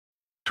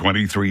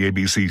23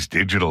 ABC's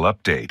Digital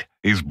Update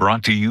is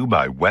brought to you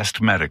by West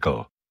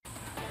Medical.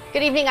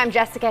 Good evening, I'm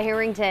Jessica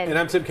Harrington. And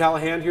I'm Tim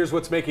Callahan. Here's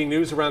what's making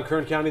news around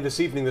Kern County this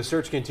evening. The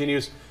search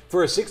continues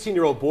for a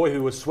 16-year-old boy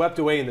who was swept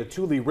away in the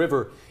Tule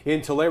River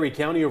in Tulare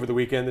County over the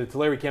weekend. The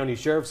Tulare County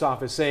Sheriff's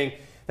Office saying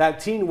that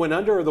teen went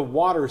under the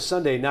water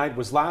Sunday night,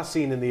 was last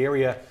seen in the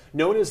area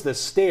known as the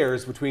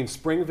Stairs between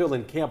Springville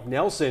and Camp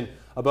Nelson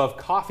above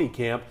Coffee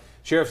Camp.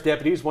 Sheriff's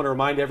deputies want to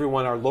remind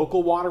everyone our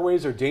local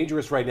waterways are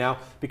dangerous right now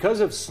because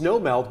of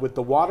snowmelt, with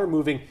the water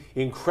moving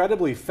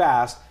incredibly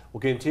fast.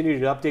 We'll continue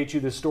to update you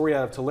this story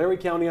out of Tulare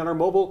County on our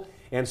mobile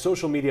and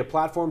social media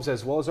platforms,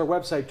 as well as our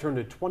website,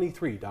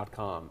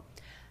 turn23.com.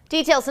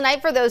 Details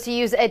tonight for those who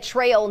use a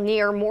trail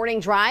near Morning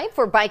Drive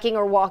for biking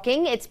or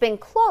walking. It's been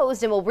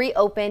closed and will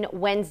reopen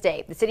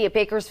Wednesday. The city of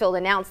Bakersfield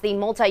announced the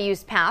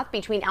multi-use path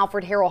between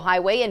Alfred Harrell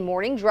Highway and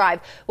Morning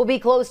Drive will be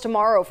closed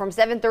tomorrow from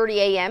 7:30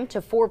 a.m.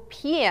 to 4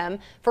 p.m.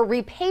 for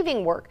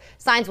repaving work.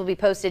 Signs will be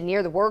posted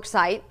near the work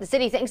site. The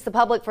city thanks the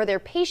public for their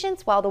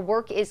patience while the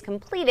work is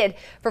completed.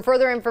 For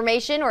further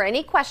information or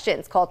any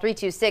questions, call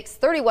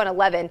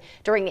 326-3111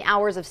 during the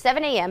hours of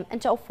 7 a.m.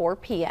 until 4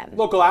 p.m.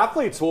 Local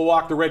athletes will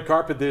walk the red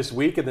carpet this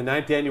week at the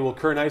 9th annual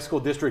Kern High School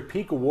District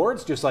Peak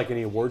Awards. Just like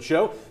any award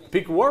show, the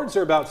Peak Awards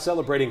are about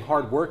celebrating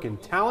hard work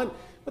and talent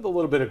with a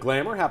little bit of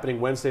glamour, happening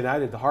Wednesday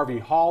night at the Harvey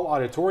Hall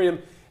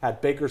Auditorium at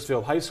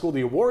Bakersfield High School.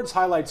 The awards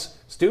highlights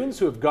students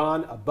who have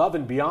gone above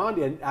and beyond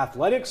in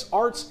athletics,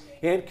 arts,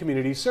 and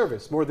community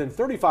service. More than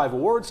 35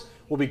 awards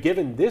will be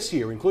given this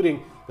year,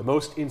 including the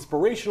Most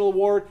Inspirational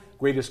Award,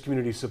 Greatest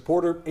Community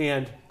Supporter,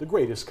 and the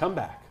Greatest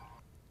Comeback.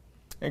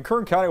 In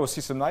Kern County, we'll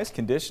see some nice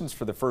conditions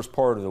for the first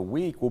part of the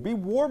week. We'll be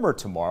warmer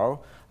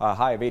tomorrow, a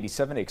high of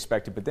 87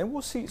 expected, but then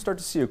we'll start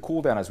to see a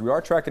cool down as we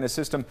are tracking a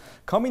system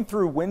coming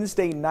through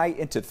Wednesday night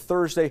into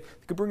Thursday.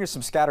 It could bring us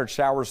some scattered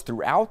showers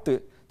throughout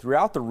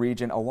the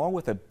region, along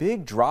with a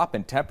big drop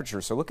in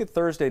temperature. So look at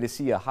Thursday to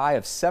see a high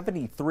of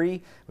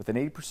 73 with an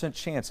 80%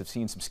 chance of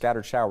seeing some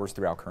scattered showers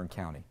throughout Kern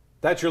County.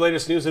 That's your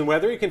latest news and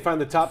weather. You can find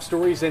the top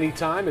stories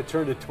anytime at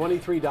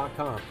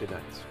turn23.com. Good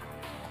night.